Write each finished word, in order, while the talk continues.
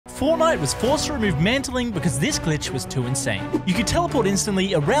Fortnite was forced to remove mantling because this glitch was too insane. You could teleport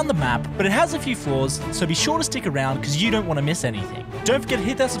instantly around the map, but it has a few flaws, so be sure to stick around because you don't want to miss anything. Don't forget to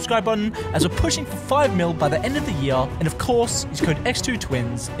hit that subscribe button as we're pushing for 5 mil by the end of the year, and of course, use code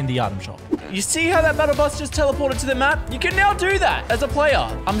X2Twins in the item shop. You see how that battle bus just teleported to the map? You can now do that as a player.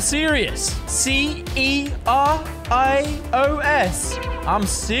 I'm serious. C-E-R-I-O-S. I'm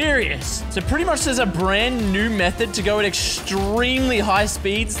serious. So pretty much there's a brand new method to go at extremely high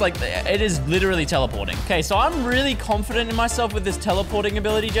speeds. Like, it is literally teleporting. Okay, so I'm really confident in myself with this teleporting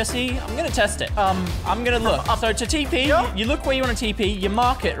ability, Jesse. I'm gonna test it. I'm gonna look. So to TP, you look where you want to TP, you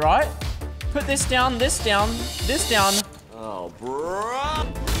mark it, right? Put this down, this down, this down. Oh, bro.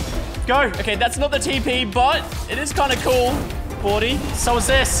 Go. Okay, that's not the TP, but it is kind of cool. 40. So is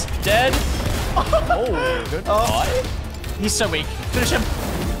this. Dead. Oh, good guy. He's so weak. Finish him.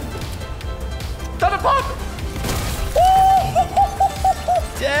 Thunder pump!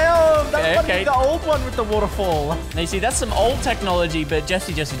 Damn, that's Okay. the old one with the waterfall. Now you see, that's some old technology, but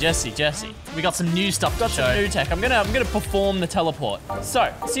Jesse, we got some new stuff to show. Some new tech. I'm gonna perform the teleport.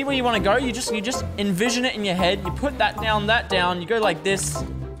 So, see where you want to go? You just envision it in your head. You put that down. You go like this.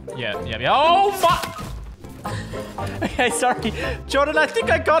 Yeah. Oh my! Okay, sorry, Jordan, I think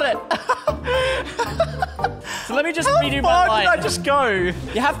I got it. So let me just redo my line. How far did I just go?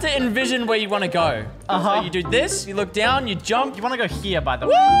 You have to envision where you want to go. So you do this, you look down, you jump. You want to go here, by the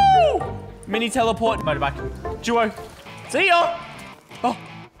way. Woo! Mini teleport. Motorbike. Duo. See ya! Oh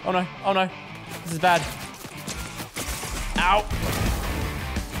no. This is bad. Ow.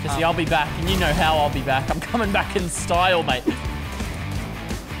 Jesse, I'll be back, and you know how I'll be back. I'm coming back in style, mate.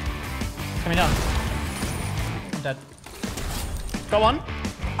 Coming down. I'm dead. Go on.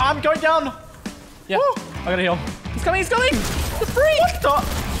 I'm going down. Yeah. Woo. I gotta heal. He's coming. The freak. What the?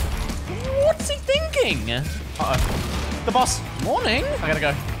 What's he thinking? Uh-oh. The boss. Morning. I gotta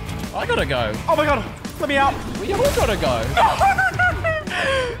go. I gotta go. Oh my god. Let me out. We all gotta go.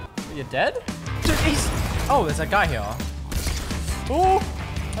 You're dead? Dude, he's... Oh, there's a guy here. Oh,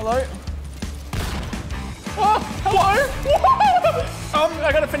 hello. Oh, hello.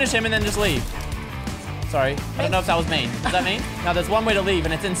 I gotta finish him and then just leave. Sorry, I don't know if that was mean. Is that mean? Now there's one way to leave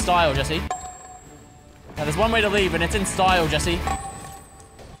and it's in style, Jesse. Now there's one way to leave and it's in style, Jesse.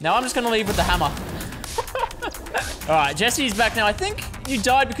 Now I'm just gonna leave with the hammer. All right, Jesse's back now. I think you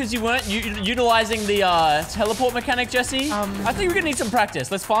died because you weren't utilizing the teleport mechanic, Jesse. I think we're gonna need some practice.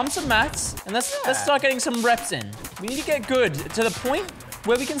 Let's farm some mats and let's start getting some reps in. We need to get good to the point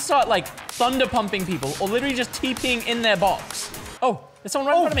where we can start like thunder pumping people or literally just TPing in their box. Oh, there's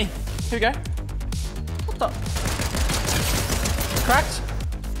someone right in front of me. Here we go. What the? Cracked.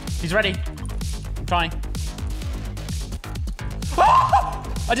 He's ready. I'm trying. Oh!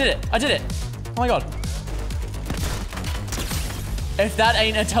 I did it. Oh my god. If that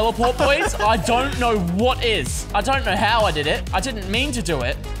ain't a teleport, boys, I don't know what is. I don't know how I did it. I didn't mean to do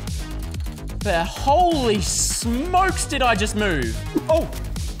it. But holy smokes, did I just move? Oh,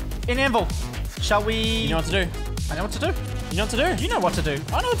 in anvil. Shall we? You know what to do. I know what to do. You know what to do. You know what to do.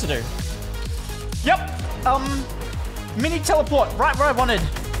 I know what to do. Yep. Mini teleport right where I wanted.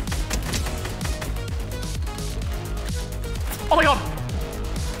 Oh my god.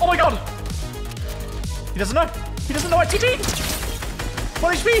 Oh my god. He doesn't know. He doesn't know I TP'd.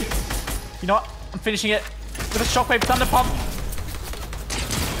 1 HP. You know what? I'm finishing it with a shockwave thunder pump.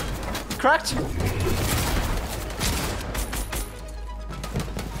 Cracked.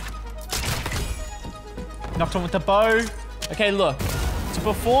 Knocked on with the bow. Okay, look. To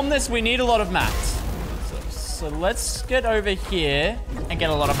perform this, we need a lot of mats. So let's get over here And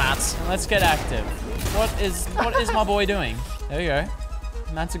get a lot of mats. and let's get active. What is my boy doing? There we go.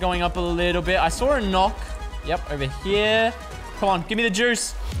 Mats are going up a little bit. I saw a knock. Yep, over here. Come on, give me the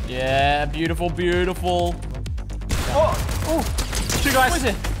juice. Yeah, beautiful. Oh, two guys. What is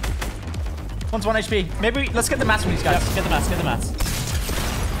it? One's 1 HP. Maybe let's get the mats from these guys. Yep, get the mats.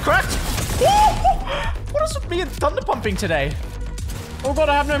 Correct. What is with me and thunder pumping today? Oh god,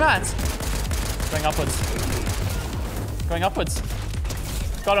 I have no mats. Going upwards.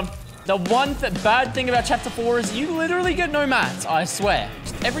 Got him. The one bad thing about chapter 4 is you literally get no mats, I swear.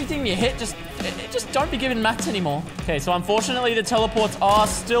 Just everything you hit, just don't be given mats anymore. Okay, so unfortunately the teleports are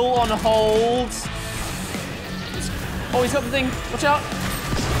still on hold. Oh, he's got the thing. Watch out.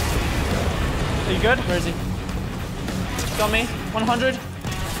 Are you good? Where is he? Got me. 100.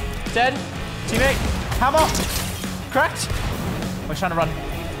 Dead. Teammate. Hammer. Cracked. We're trying to run.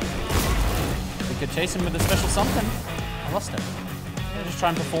 We could chase him with a special something. I lost him. Yeah, just try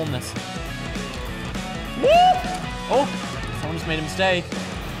and perform this. Woo! Oh, someone just made a mistake.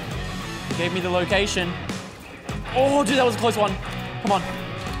 He gave me the location. Oh, dude, that was a close one. Come on.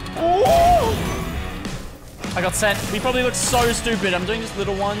 I got sent. We probably look so stupid. I'm doing just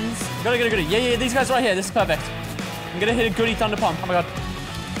little ones. Gotta get a goodie. Yeah, these guys right here. This is perfect. I'm gonna hit a goodie thunder pump. Oh my god.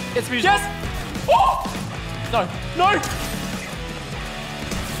 It's me. Yes! Oh! No. No!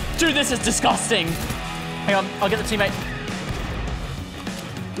 Dude, this is disgusting. Hang on, I'll get the teammate.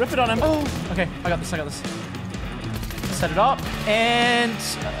 Rip it on him. Oh, okay, I got this. Set it up, and...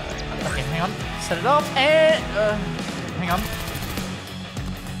 okay, hang on. Set it up, and... hang on.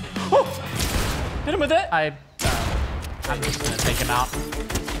 Oh! Hit him with it. I'm just gonna take him out.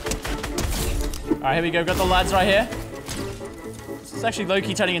 All right, here we go. Got the lads right here. This is actually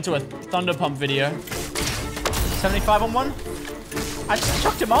low-key turning into a thunder pump video. 75 on one. I just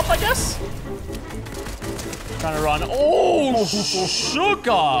chucked him up, I guess. Trying to run. Oh,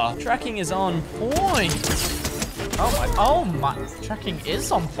 sugar! Tracking is on point. Oh my, tracking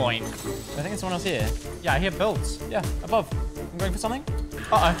is on point. I think there's someone else here. Yeah, I hear builds. Yeah, above. I'm going for something.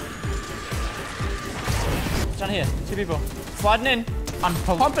 Uh-oh. Down here, 2 people. Sliding in. I'm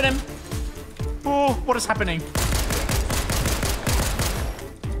Pumping him. Oh, what is happening?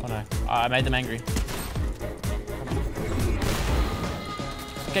 Oh no, I made them angry.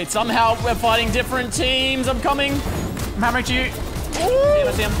 Okay, somehow we're fighting different teams. I'm coming. I'm hammering to you. Ooh,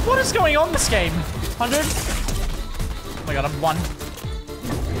 I see him. What is going on this game? 100. Oh my god, I'm one.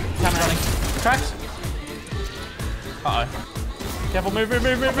 Camera running. Cracked. Uh-oh. Careful, move.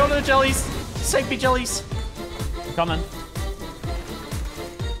 Got the jellies. Save me, jellies. I'm coming.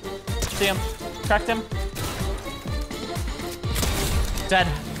 See him. Cracked him. Dead.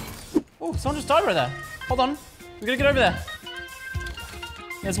 Oh, someone just died right there. Hold on. We gotta get over there.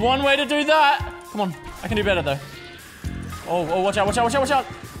 There's one way to do that. Come on. I can do better though. Oh, watch out. We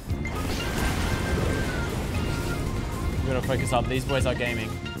gotta focus up. These boys are gaming.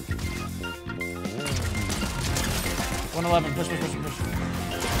 111. Push.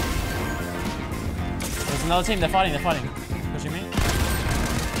 There's another team. They're fighting. Pushing me.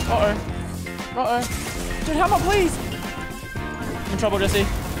 Uh-oh. Dude, help me, please. I'm in trouble, Jesse.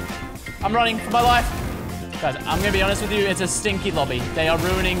 I'm running for my life. Guys, I'm gonna be honest with you, it's a stinky lobby. They are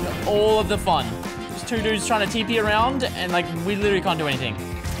ruining all of the fun. There's 2 dudes trying to TP around, and like, we literally can't do anything.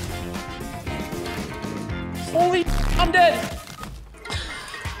 Holy, I'm dead.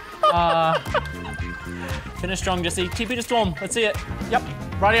 Finish strong, Jesse. TP to Storm, let's see it. Yep.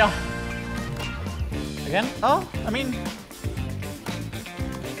 Right here. Again? Oh, I mean...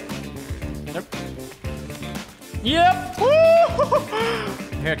 Nope. Yep.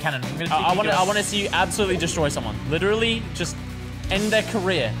 Here, cannon. I'm gonna I want to see you absolutely destroy someone. Literally, just end their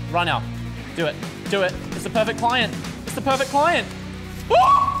career right now. Do it. It's the perfect client. Woo!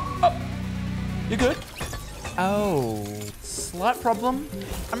 Oh. You good? Oh. Slight problem.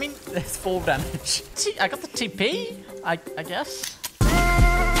 I mean, there's 4 damage. I got the TP, I guess.